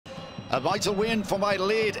A vital win for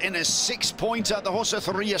Valladolid in a 6-pointer at the José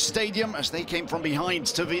Zorrilla Stadium as they came from behind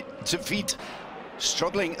to defeat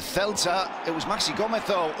struggling Celta. It was Maxi Gomez,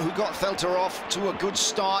 though, who got Celta off to a good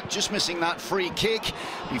start, just missing that free kick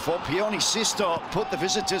before Pioni Sisto put the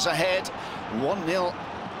visitors ahead 1-0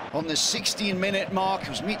 on the 16-minute mark. It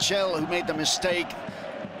was Michel who made the mistake.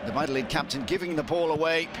 The Valladolid captain giving the ball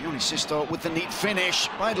away. Pioni Sisto with the neat finish.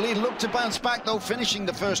 Valladolid looked to bounce back, though, finishing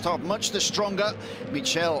the first half much the stronger.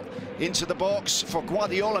 Michel into the box for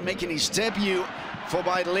Guardiola, making his debut for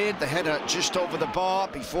Valladolid. The header just over the bar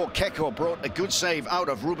before Keko brought a good save out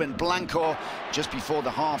of Ruben Blanco just before the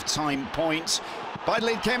half-time point.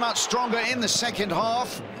 Valladolid came out stronger in the second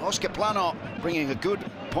half. Oscar Plano bringing a good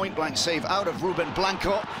point-blank save out of Ruben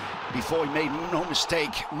Blanco before he made no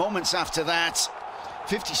mistake moments after that.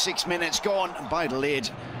 56 minutes gone, and Valladolid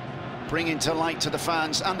bringing to light to the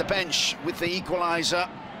fans and the bench with the equaliser.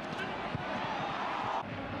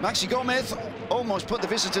 Maxi Gomez almost put the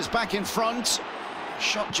visitors back in front.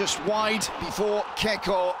 Shot just wide before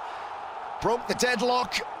Keko broke the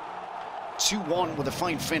deadlock. 2-1 with a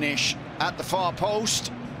fine finish at the far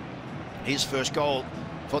post. His first goal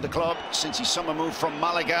for the club since his summer move from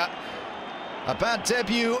Malaga. A bad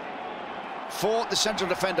debut for the central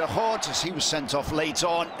defender Hort as he was sent off late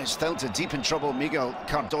on. As Celta deep in trouble, Miguel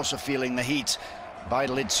Cardoso feeling the heat.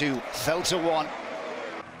 Valladolid 2, Celta 1.